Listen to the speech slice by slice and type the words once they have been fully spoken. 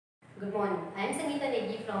Good morning. I am Sangeeta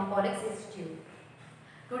Negi from Pollux Institute.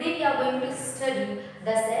 Today we are going to study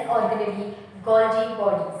the cell organelle Golgi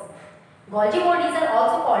bodies. Golgi bodies are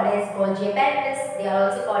also called as Golgi apparatus. They are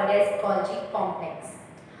also called as Golgi complex.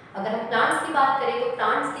 अगर हम plants की बात करें तो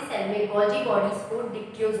plants की cell में Golgi bodies को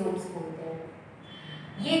डिक्टियोसोम्स बोलते हैं.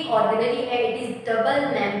 ये एक ऑर्गेनेली है. It is double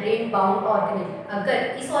membrane bound organelle. अगर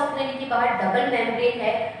इस ऑर्गेनेली के बाहर डबल मेम्ब्रेन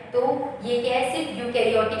है तो ये क्या है, सिर्फ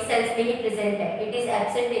यूकैरियोटिक सेल्स में ही प्रेजेंट है. It is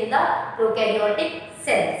absent in the prokaryotic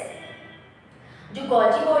cells. जो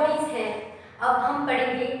गोल्जी बॉडीज हैं, अब हम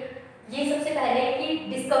पढ़ेंगे ये सबसे पहले कि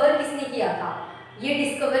डिस्कवर किसने किया था. ये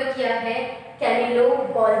डिस्कवर किया है कैमिलो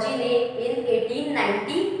गोल्जी ने इन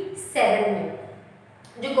 1897 में.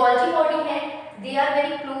 जो गोल्जी बॉडी है they are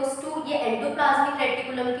very close to, ये एंडोप्लाज्मिक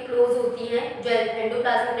रेटिकुलम की क्लोज होती हैं. जो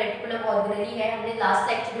एंडोप्लाज्मिक रेटिकुलम ऑर्गेनेली है, हमने लास्ट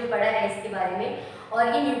लेक्चर में पढ़ा है इसके बारे में, और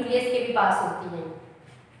ये न्यूक्लियस के भी पास होती हैं.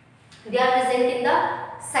 They are present in the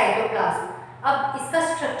cytoplasm. अब इसका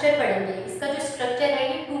स्ट्रक्चर पढ़ेंगे. इसका जो स्ट्रक्चर है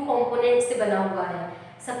ये 2 कंपोनेंट से बना हुआ है.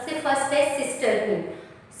 सबसे फर्स्ट है सिस्टर्नी.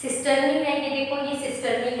 सिस्टर्नी है, ये देखो ये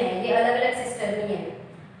सिस्टर्नी है, ये अलग अलग सिस्टर्नी है.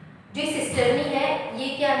 जो सिस्टर्नी है ये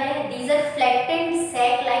क्या है, these are flattened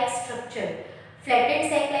sac like structure. Flattened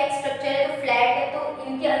sac like structure है तो फ्लैट है, तो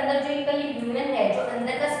इनके अंदर जो इनका ये ल्यूमेन है, जो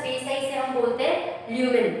अंदर का स्पेस है, इसे हम बोलते हैं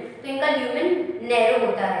ल्यूमेन. तो इनका ल्यूमेन नैरो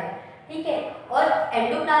होता है, ठीक है. और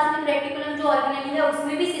एंडोप्लाज्मिक रेटिकुलम जो ऑर्गेनेली है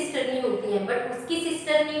उसमें भी सिस्टर्नी होती है, बट उसकी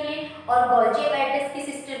सिस्टर्नी में और गोल्जी apparatus की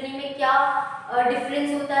सिस्टर्नी में क्या डिफरेंस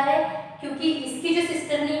होता है, क्योंकि इसकी जो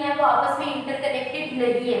सिस्टर्नी है वो आपस में इंटरकनेक्टेड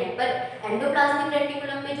नहीं है, पर एंडोप्लाज्मिक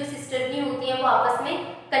रेटिकुलम में जो सिस्टर्नी होती है वो आपस में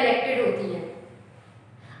कनेक्टेड होती है.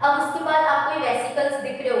 अब उसके बाद आपको ये वेसिकल्स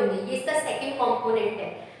दिख रहे होंगे, ये इसका सेकंड कंपोनेंट है.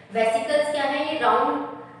 वेसिकल्स क्या है, ये राउंड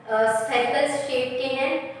स्फेरिकल शेप के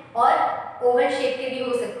हैं और ओवल शेप के भी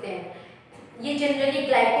हो सकते हैं. ये जनरली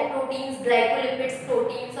ग्लाइकोप्रोटीन्स, ग्लाइकोलिपिड्स,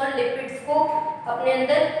 प्रोटीन्स और लिपिड्स को अपने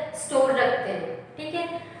अंदर स्टोर रखते हैं, ठीक है.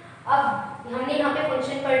 अब हमने यहाँ पे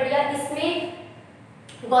फंक्शन पढ़ लिया. इसमें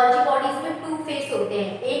गोल्जी बॉडीज में 2 फेस होते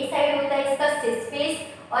हैं. एक साइड होता है इसका सिस फेस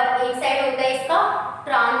और एक साइड होता है इसका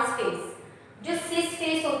ट्रांस फेस. जो सिस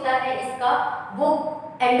फेस होता है इसका वो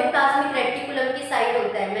एंडोप्लाज्मिक रेटिकुलम की साइड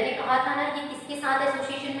होता है. मैंने कहा था ना ये किसके साथ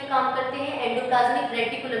एसोसिएशन में काम करते हैं, एंडोप्लाज्मिक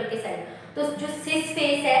रेटिकुलम के साइड. तो जो सिस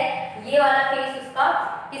फेस है ये वाला फेस उसका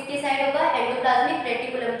किसके साइड होगा, एंडोप्लाज्मिक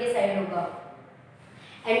रेटिकुलम के साइड होगा.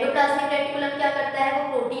 एंडोप्लाज्मिक रेटिकुलम क्या करता है, वो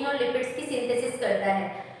प्रोटीन और लिपिड्स की सिंथेसिस करता है.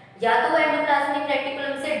 या तो वो एंडोप्लाज्मिक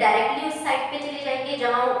रेटिकुलम से डायरेक्टली उस साइड पे चले जाएंगे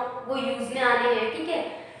जहां वो यूज में आने हैं, ठीक है,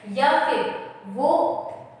 या फिर वो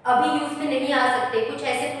अभी यूज में नहीं आ सकते. कुछ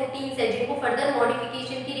ऐसे प्रोटीन्स हैं जिनको फर्दर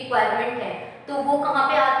मॉडिफिकेशन की रिक्वायरमेंट है, तो वो कहाँ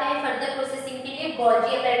पे आते हैं फर्दर प्रोसेसिंग के लिए.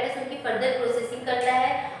 गोल्जी apparatus उनकी फर्दर प्रोसेसिंग करता है,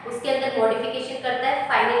 उसके अंदर मॉडिफिकेशन करता है,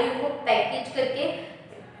 फाइनली उनको पैकेज करके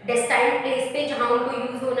डेस्टाइन्ड प्लेस पे जहाँ उनको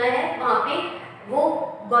यूज होना है वहाँ पे वो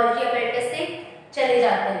गोल्जी apparatus से चले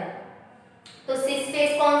जाते हैं. तो सिस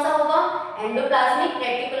फेस कौन सा होगा, एंडोप्लाज्मिक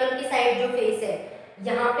रेटिकुलम की साइड जो फेस है,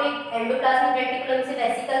 यहाँ पे एंडोप्लाज्मिक रेटिकुलम से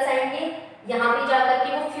वेसिकल्स आएंगे, यहाँ पे जाकर के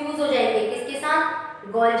वो फ्यूज हो जाएंगे किसके साथ,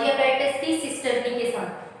 गोल्जी apparatus की सिस्टर्नी के साथ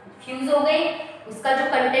फ्यूज हो गए. उसका जो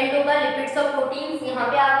कंटेंट होगा लिपिड्स और प्रोटीन्स यहाँ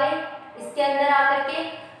पे आ गए. इसके अंदर आकर के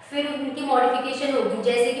फिर उनकी मॉडिफिकेशन होगी.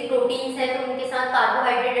 जैसे कि प्रोटीन्स है तो उनके साथ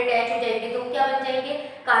कार्बोहाइड्रेट अटैच हो जाएंगे, तो क्या बन जाएंगे,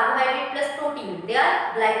 carbohydrate plus protein, they are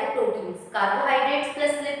glycoproteins. Carbohydrates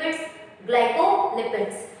plus lipids,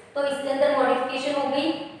 glycolipids. तो इसके अंदर मॉडिफिकेशन हो गई.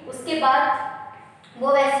 उसके बाद वो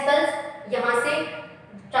वेसिकल्स यहाँ से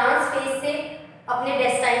ट्रांस फेस से अपने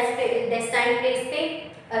डेस्टाइन प्लेस पे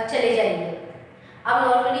चले जाएंगे. अब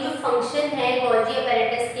नॉर्मली जो फंक्शन है गोल्जी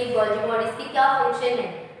apparatus के, गोल्जी बॉडीज की क्या फंक्शन है,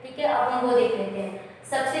 ठीक है, अब हम वो देख लेते हैं.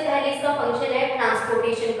 सबसे पहले इसका फंक्शन है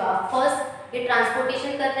ट्रांसपोर्टेशन का. फर्स्ट ये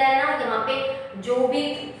ट्रांसपोर्टेशन करता है ना, यहाँ पे जो भी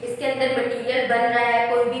इसके अंदर मटेरियल बन रहा है,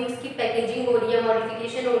 कोई भी उसकी पैकेजिंग हो रही है,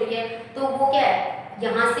 मॉडिफिकेशन हो रही है, तो वो क्या है,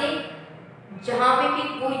 यहाँ से जहाँ पे भी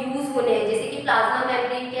वो यूज होने हैं, जैसे कि प्लाज्मा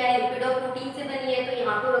मेम्ब्रेन क्या है, लिपिड और प्रोटीन से बनी है, तो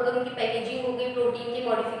यहाँ पे अगर उनकी पैकेजिंग हो गई, प्रोटीन की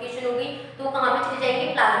मॉडिफिकेशन हो गई, तो कहाँ पे चले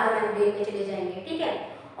जाएंगे, प्लाज्मा मेम्ब्रेन में चले जाएंगे, ठीक है.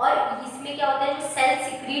 और इसमें क्या होता है, जो सेल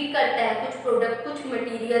सिक्रीट करता है कुछ प्रोडक्ट, कुछ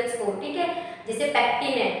मटेरियल्स को, ठीक है, जैसे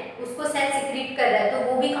पैक्टिन है उसको सेल सिक्रीट कर रहा है, तो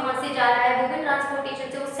वो भी कहाँ से जा रहा है, वो भी ट्रांसपोर्टेशन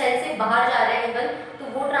से, उस सेल से बाहर जा रहा है इवन,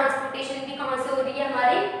 तो वो ट्रांसपोर्टेशन भी कहाँ से हो रही है,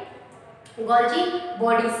 हमारे गोल्जी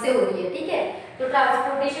बॉडीज से हो रही है, ठीक है. तो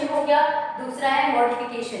ट्रांसपोर्टेशन हो गया. दूसरा है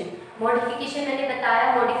मॉडिफिकेशन. मॉडिफिकेशन मैंने बताया,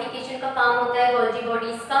 मॉडिफिकेशन का काम होता है गोल्जी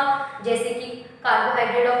बॉडीज का, जैसे कि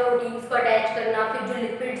कार्बोहाइड्रेट और प्रोटीन्स को अटैच करना, फिर जो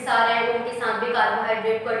लिपिड्स आ रहे हैं उनके साथ भी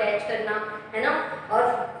कार्बोहाइड्रेट को अटैच करना, है ना, और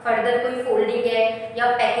फर्दर कोई फोल्डिंग है या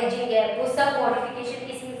पैकेजिंग है, वो सब मॉडिफिकेशन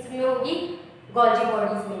किस में होगी, गोल्जी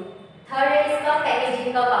बॉडीज में. थर्ड है इसका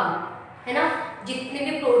पैकेजिंग का काम, है ना, जितने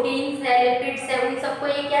भी प्रोटीन्स सबको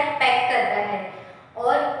ये क्या पैक करता है।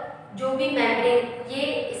 और जो भी मेम्ब्रेन, ये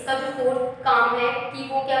इसका जो फोर्थ काम है कि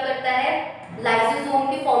वो क्या करता है, लाइसोसोम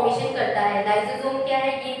की फॉर्मेशन करता है। लाइसोसोम क्या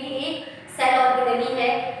है, ये भी एक सेल ऑर्गेनेली है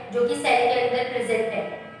जो कि सेल के अंदर प्रेजेंट है।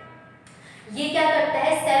 ये क्या करता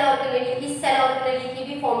है, सेल ऑर्गेनेली की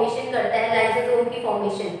भी फॉर्मेशन करता है, लाइसोसोम की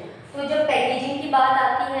फॉर्मेशन। तो जब पैकेजिंग की बात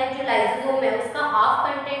आती है, जो लाइसोसोम है उसका हाफ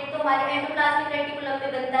कंटेंट तो हमारे एंडोप्लाज्मिक रेटिकुलम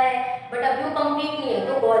में बनता है, बट अभी वो कंप्लीट नहीं है।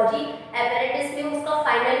 तो गोल्जी एपेरेटस में उसका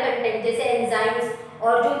फाइनल कंटेंट जैसे एंजाइम्स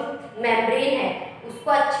और जो मेम्ब्रेन है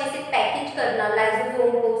उसको अच्छे से पैकेज करना,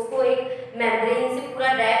 लाइसोसोम को उसको एक मेम्ब्रेन से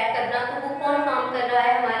पूरा रैप करना, तो वो कौन काम कर रहा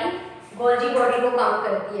है, हमारी गोल्जी बॉडी वो काम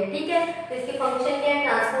करती है। ठीक है, तो इसके फंक्शन क्या है,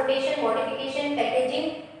 ट्रांसपोर्टेशन, मॉडिफिकेशन,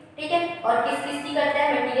 पैकेजिंग। ठीक है, और किस किस की करता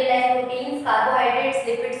है, मटेरियलाइज प्रोटीन्स, कार्बोहाइड्रेट्स,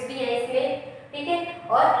 लिपिड्स भी हैं इसमें। ठीक है,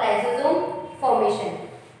 और लाइसोसोम फॉर्मेशन।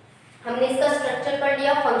 हमने इसका स्ट्रक्चर पढ़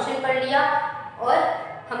लिया, फंक्शन पढ़ लिया और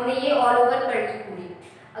हमने ये ऑल ओवर पढ़ ली पूरी।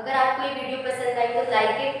 अगर आपको ये वीडियो पसंद आई तो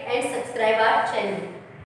like it and subscribe our channel.